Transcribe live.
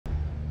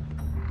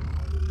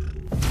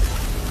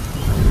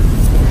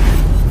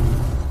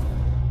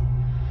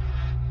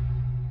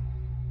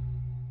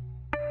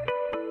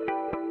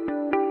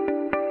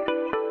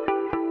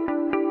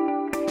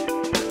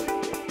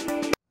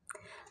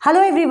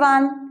Hello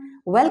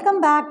everyone,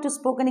 welcome back to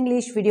Spoken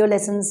English video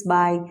lessons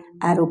by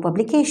Arrow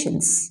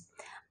Publications.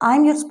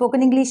 I'm your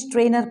Spoken English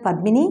trainer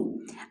Padmini,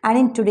 and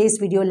in today's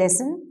video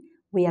lesson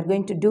we are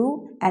going to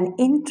do an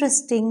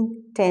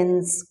interesting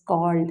tense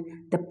called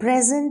the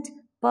present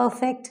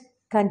perfect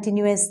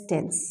continuous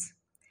tense.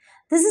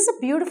 This is a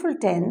beautiful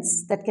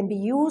tense that can be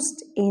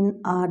used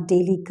in our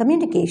daily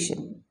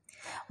communication.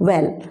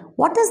 Well,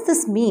 what does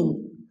this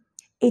mean?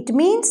 It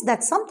means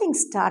that something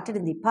started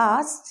in the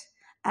past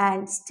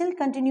and still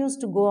continues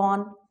to go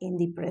on in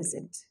the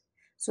present.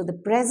 So the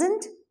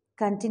present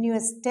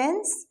continuous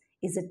tense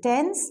is a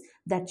tense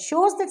that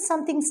shows that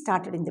something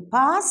started in the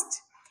past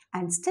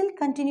and still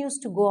continues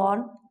to go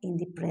on in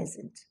the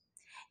present.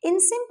 In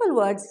simple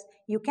words,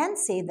 you can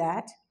say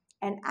that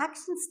an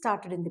action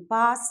started in the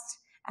past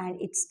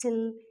and it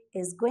still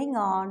is going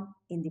on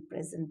in the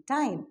present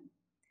time.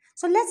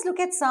 So let's look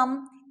at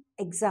some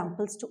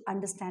examples to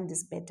understand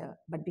this better.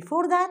 But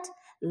before that,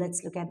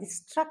 let's look at the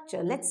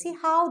structure. Let's see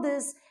how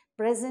this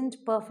present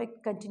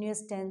perfect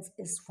continuous tense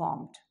is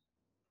formed.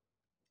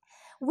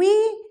 We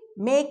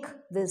make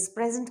this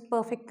present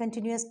perfect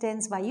continuous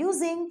tense by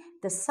using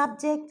the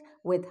subject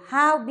with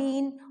have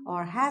been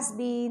or has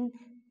been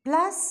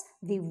plus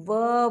the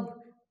verb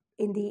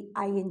in the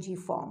ing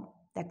form.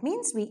 That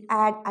means we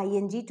add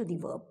ing to the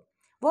verb.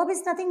 Verb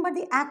is nothing but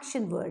the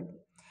action word.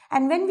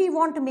 And when we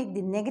want to make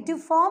the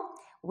negative form,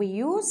 we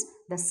use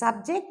the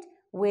subject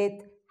with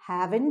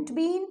haven't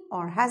been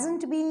or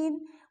hasn't been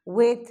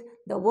with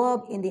the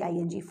verb in the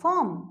ing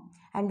form.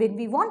 And when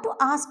we want to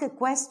ask a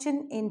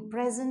question in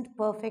present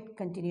perfect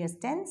continuous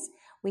tense,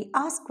 we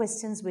ask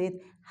questions with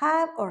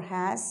have or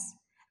has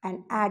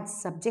and add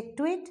subject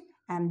to it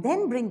and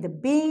then bring the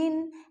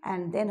been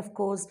and then of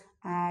course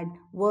add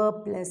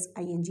verb plus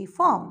ing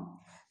form.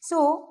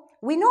 So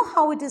we know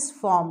how it is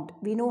formed.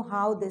 We know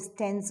how this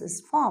tense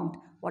is formed,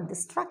 what the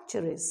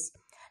structure is.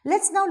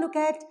 Let's now look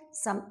at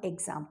some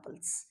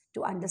examples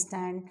to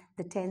understand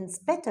the tense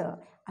better,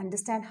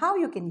 understand how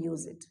you can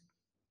use it.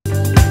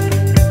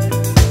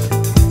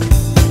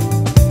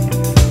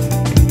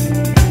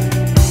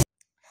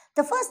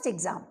 The first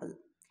example,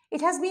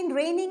 it has been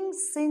raining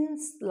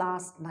since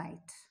last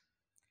night.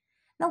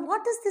 Now,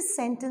 what does this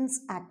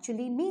sentence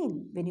actually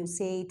mean when you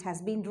say it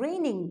has been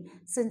raining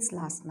since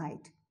last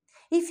night?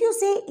 If you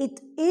say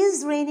it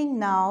is raining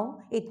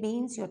now, it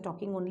means you're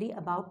talking only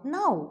about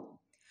now.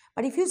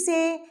 But if you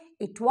say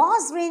it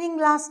was raining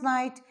last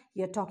night,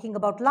 you're talking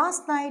about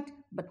last night,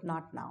 but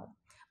not now.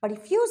 But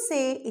if you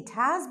say it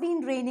has been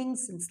raining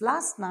since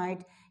last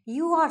night,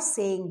 you are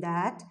saying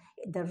that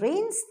the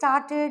rain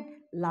started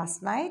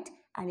last night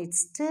and it's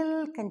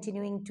still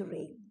continuing to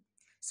rain.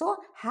 So,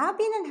 have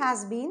been and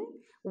has been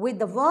with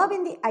the verb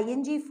in the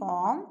ing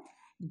form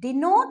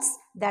denotes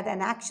that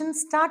an action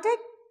started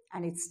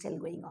and it's still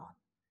going on.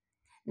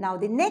 Now,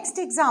 the next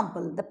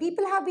example, the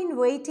people have been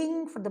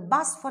waiting for the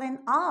bus for an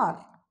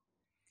hour.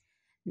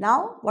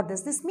 Now, what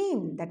does this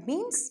mean? That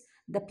means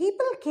the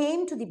people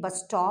came to the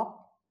bus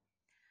stop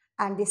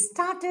and they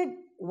started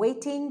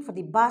waiting for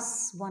the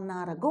bus 1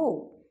 hour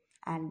ago.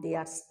 And they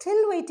are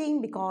still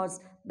waiting because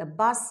the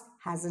bus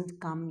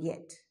hasn't come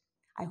yet.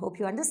 I hope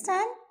you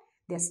understand.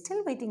 They are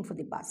still waiting for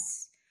the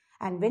bus.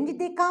 And when did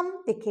they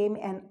come? They came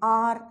an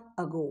hour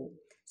ago.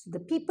 So the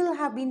people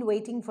have been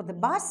waiting for the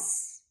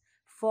bus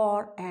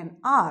for an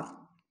hour.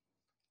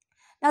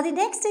 Now the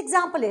next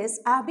example is,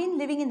 I have been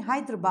living in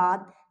Hyderabad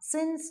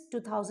since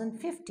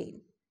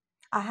 2015.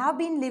 I have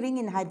been living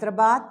in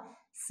Hyderabad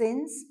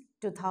since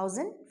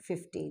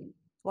 2015.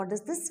 What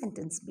does this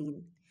sentence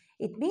mean?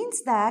 It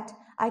means that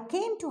I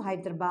came to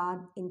Hyderabad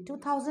in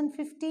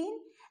 2015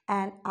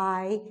 and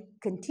I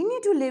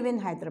continue to live in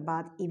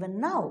Hyderabad even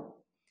now.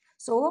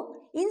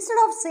 So instead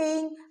of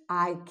saying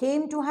I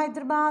came to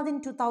Hyderabad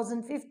in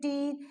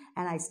 2015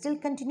 and I still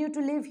continue to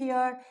live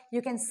here,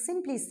 you can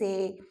simply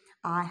say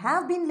I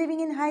have been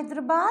living in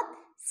Hyderabad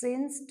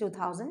since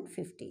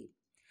 2015.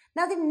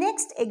 Now the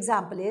next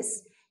example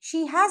is,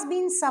 she has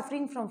been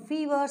suffering from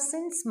fever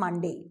since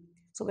Monday.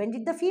 So when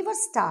did the fever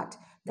start?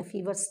 The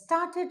fever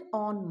started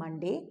on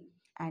Monday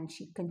and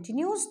she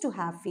continues to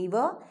have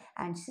fever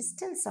and she's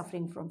still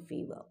suffering from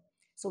fever.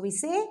 So we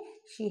say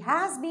she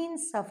has been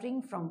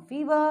suffering from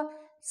fever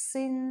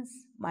since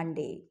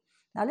Monday.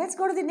 Now let's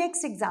go to the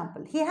next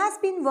example. He has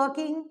been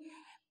working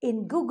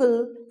in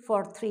Google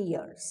for 3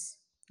 years.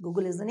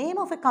 Google is the name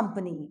of a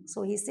company.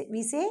 So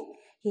we say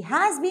he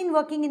has been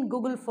working in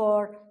Google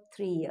for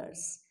 3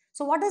 years.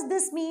 So what does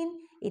this mean?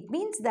 It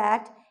means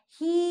that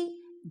he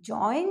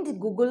joined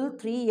Google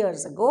 3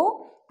 years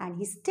ago and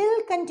he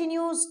still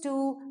continues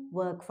to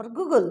work for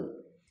Google.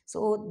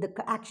 So the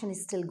action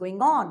is still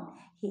going on.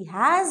 He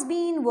has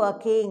been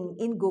working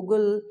in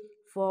Google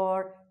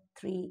for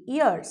 3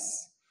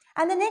 years.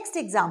 And the next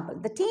example,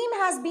 the team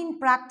has been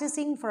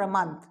practicing for a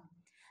month.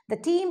 The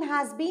team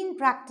has been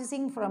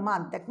practicing for a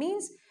month. That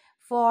means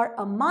for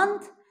a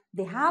month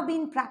they have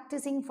been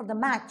practicing for the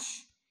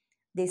match.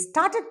 They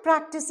started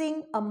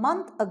practicing a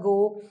month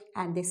ago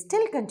and they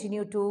still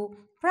continue to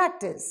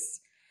practice.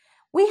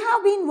 We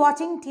have been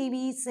watching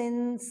TV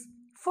since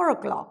 4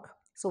 o'clock.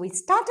 So we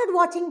started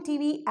watching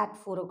TV at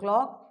 4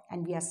 o'clock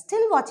and we are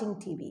still watching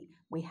TV.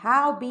 We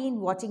have been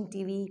watching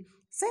TV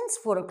since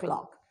 4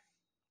 o'clock.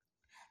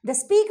 The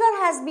speaker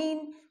has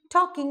been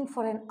talking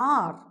for an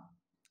hour.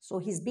 So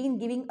he's been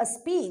giving a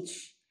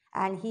speech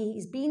and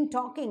he's been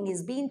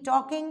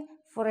talking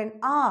for an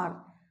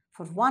hour,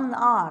 for 1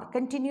 hour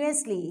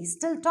continuously. He's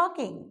still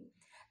talking.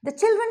 The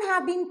children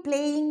have been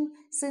playing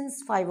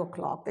since 5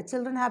 o'clock. The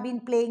children have been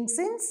playing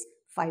since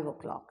 5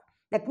 o'clock.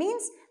 That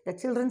means the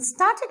children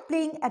started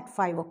playing at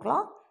 5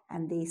 o'clock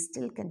and they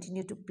still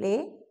continue to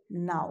play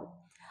now.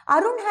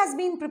 Arun has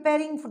been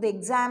preparing for the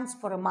exams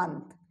for a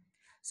month.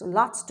 So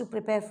lots to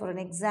prepare for an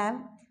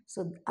exam.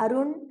 So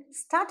Arun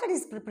started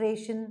his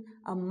preparation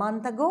a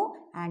month ago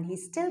and he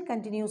still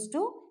continues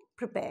to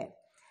prepare.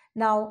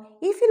 Now,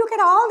 if you look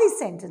at all these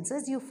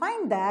sentences, you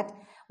find that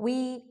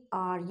we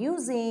are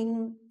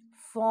using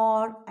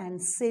for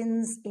and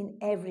since in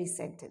every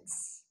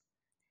sentence.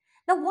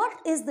 Now, what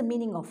is the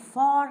meaning of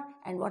for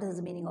and what is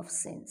the meaning of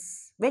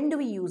since? When do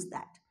we use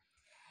that?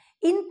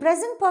 In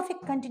present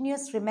perfect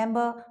continuous,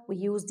 remember, we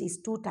use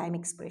these two time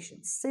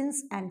expressions,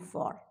 since and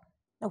for.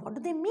 Now, what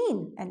do they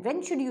mean? And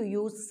when should you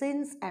use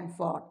since and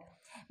for?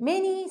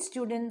 Many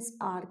students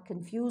are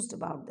confused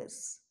about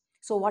this.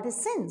 So, what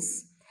is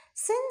since?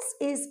 Since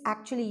is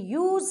actually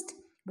used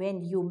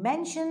when you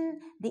mention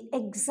the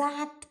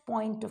exact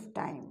point of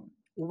time,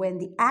 when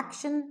the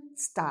action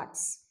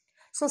starts.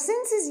 So,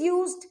 since is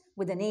used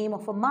with the name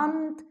of a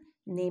month,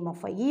 name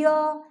of a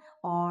year,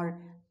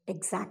 or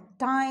exact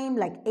time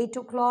like 8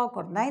 o'clock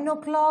or 9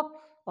 o'clock,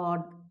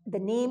 or the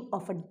name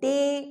of a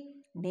day,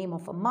 name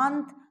of a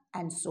month,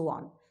 and so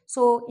on.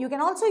 So you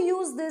can also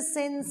use this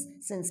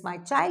since my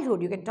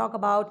childhood. You can talk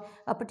about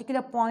a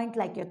particular point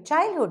like your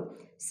childhood,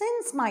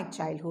 since my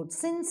childhood,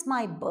 since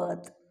my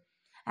birth,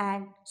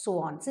 and so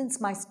on, since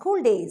my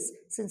school days,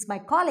 since my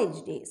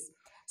college days.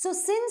 So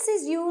since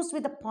is used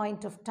with a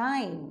point of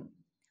time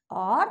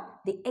or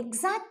the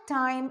exact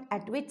time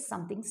at which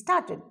something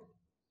started.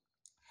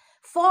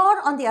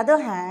 For, on the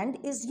other hand,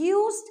 is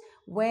used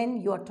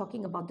when you are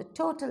talking about the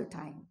total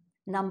time,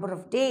 number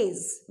of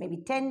days,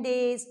 maybe 10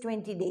 days,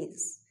 20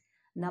 days,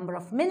 number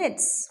of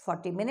minutes,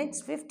 40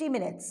 minutes, 50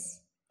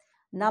 minutes,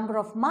 number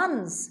of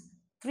months,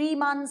 3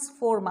 months,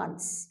 4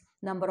 months,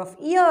 number of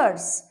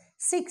years,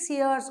 6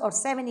 years or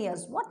 7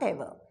 years,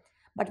 whatever.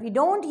 But we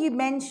don't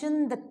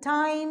mention the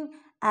time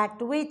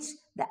at which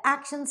the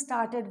action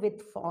started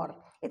with for.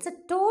 It's a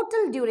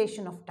total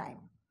duration of time.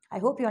 I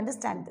hope you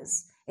understand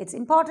this. It's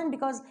important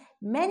because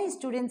many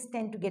students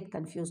tend to get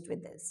confused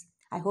with this.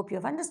 I hope you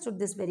have understood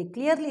this very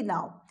clearly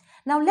now.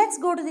 Now let's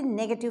go to the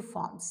negative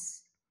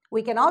forms.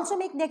 We can also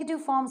make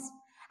negative forms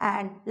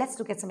and let's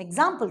look at some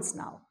examples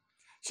now.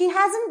 She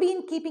hasn't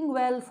been keeping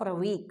well for a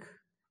week.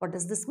 What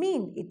does this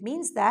mean? It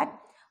means that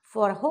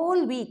for a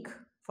whole week,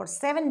 for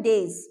 7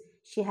 days,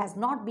 she has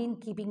not been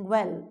keeping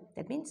well.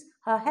 That means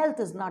her health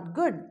is not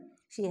good.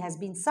 She has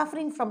been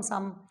suffering from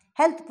some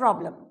health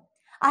problem.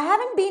 I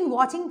haven't been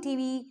watching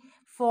TV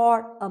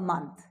for a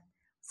month.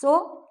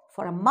 So,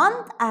 for a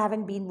month, I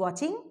haven't been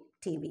watching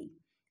TV.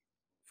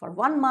 For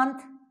 1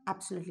 month,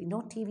 absolutely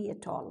no TV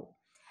at all.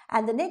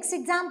 And the next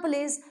example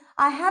is,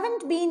 I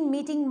haven't been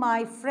meeting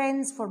my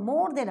friends for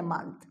more than a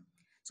month.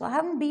 So, I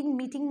haven't been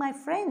meeting my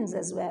friends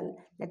as well.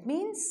 That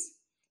means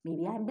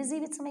maybe I'm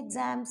busy with some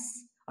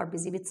exams or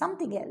busy with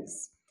something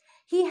else.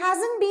 He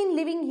hasn't been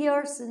living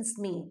here since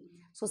May.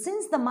 So,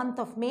 since the month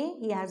of May,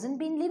 he hasn't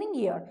been living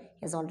here.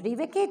 He has already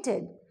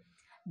vacated.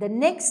 The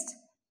next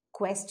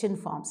question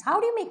forms. How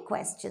do you make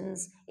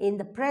questions in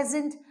the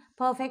present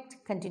perfect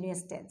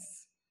continuous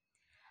tense?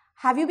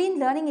 Have you been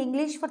learning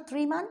English for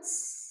 3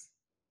 months?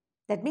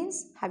 That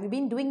means, have you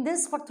been doing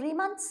this for 3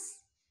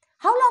 months?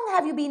 How long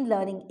have you been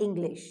learning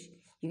English?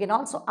 You can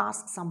also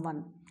ask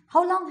someone,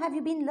 how long have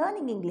you been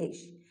learning English?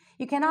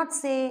 You cannot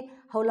say,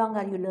 how long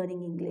are you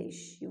learning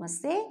English? You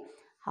must say,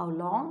 how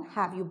long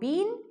have you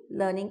been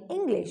learning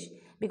English?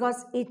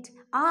 Because it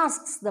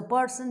asks the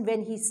person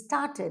when he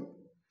started.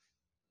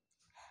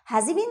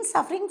 Has he been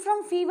suffering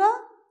from fever?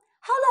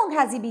 How long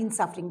has he been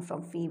suffering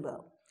from fever?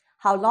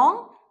 How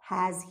long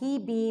has he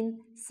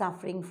been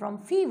suffering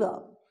from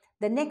fever?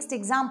 The next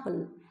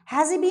example,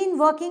 has he been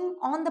working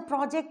on the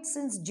project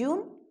since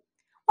June?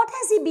 What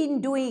has he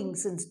been doing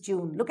since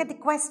June? Look at the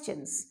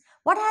questions.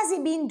 What has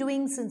he been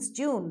doing since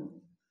June?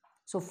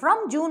 So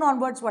from June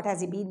onwards, what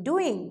has he been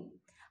doing?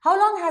 How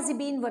long has he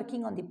been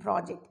working on the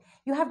project?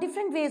 You have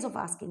different ways of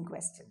asking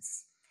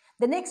questions.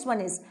 The next one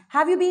is,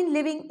 have you been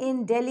living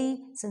in Delhi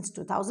since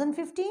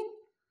 2015?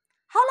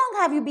 How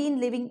long have you been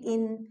living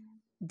in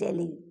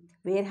Delhi?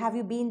 Where have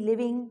you been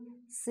living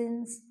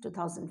since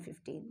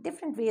 2015?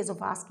 Different ways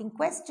of asking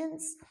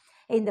questions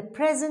in the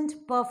present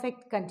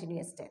perfect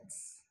continuous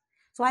tense.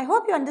 So I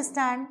hope you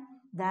understand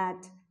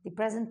that the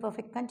present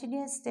perfect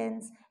continuous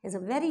tense is a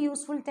very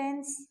useful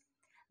tense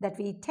that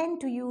we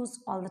tend to use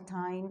all the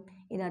time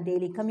in our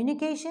daily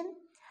communication,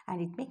 and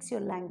it makes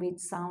your language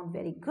sound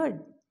very good.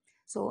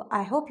 So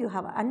I hope you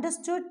have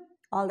understood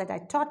all that I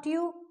taught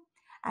you,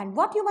 and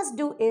what you must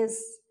do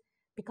is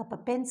pick up a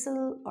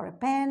pencil or a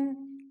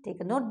pen take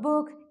a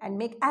notebook and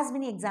make as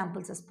many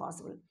examples as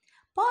possible.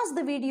 Pause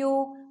the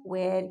video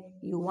where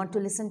you want to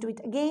listen to it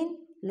again,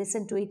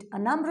 listen to it a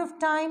number of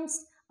times,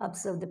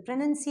 observe the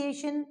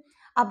pronunciation,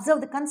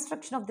 observe the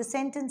construction of the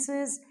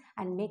sentences,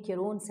 and make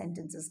your own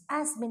sentences,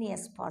 as many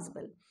as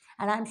possible.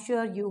 And I'm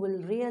sure you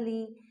will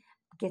really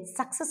get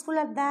successful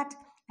at that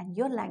and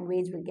your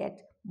language will get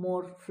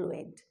more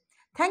fluent.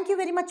 Thank you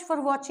very much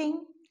for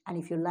watching, and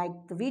if you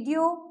liked the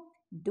video,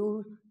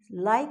 do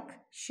like,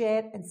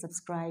 share and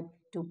subscribe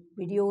to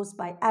videos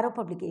by Arrow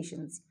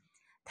Publications.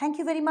 Thank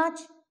you very much.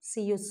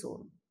 See you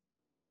soon.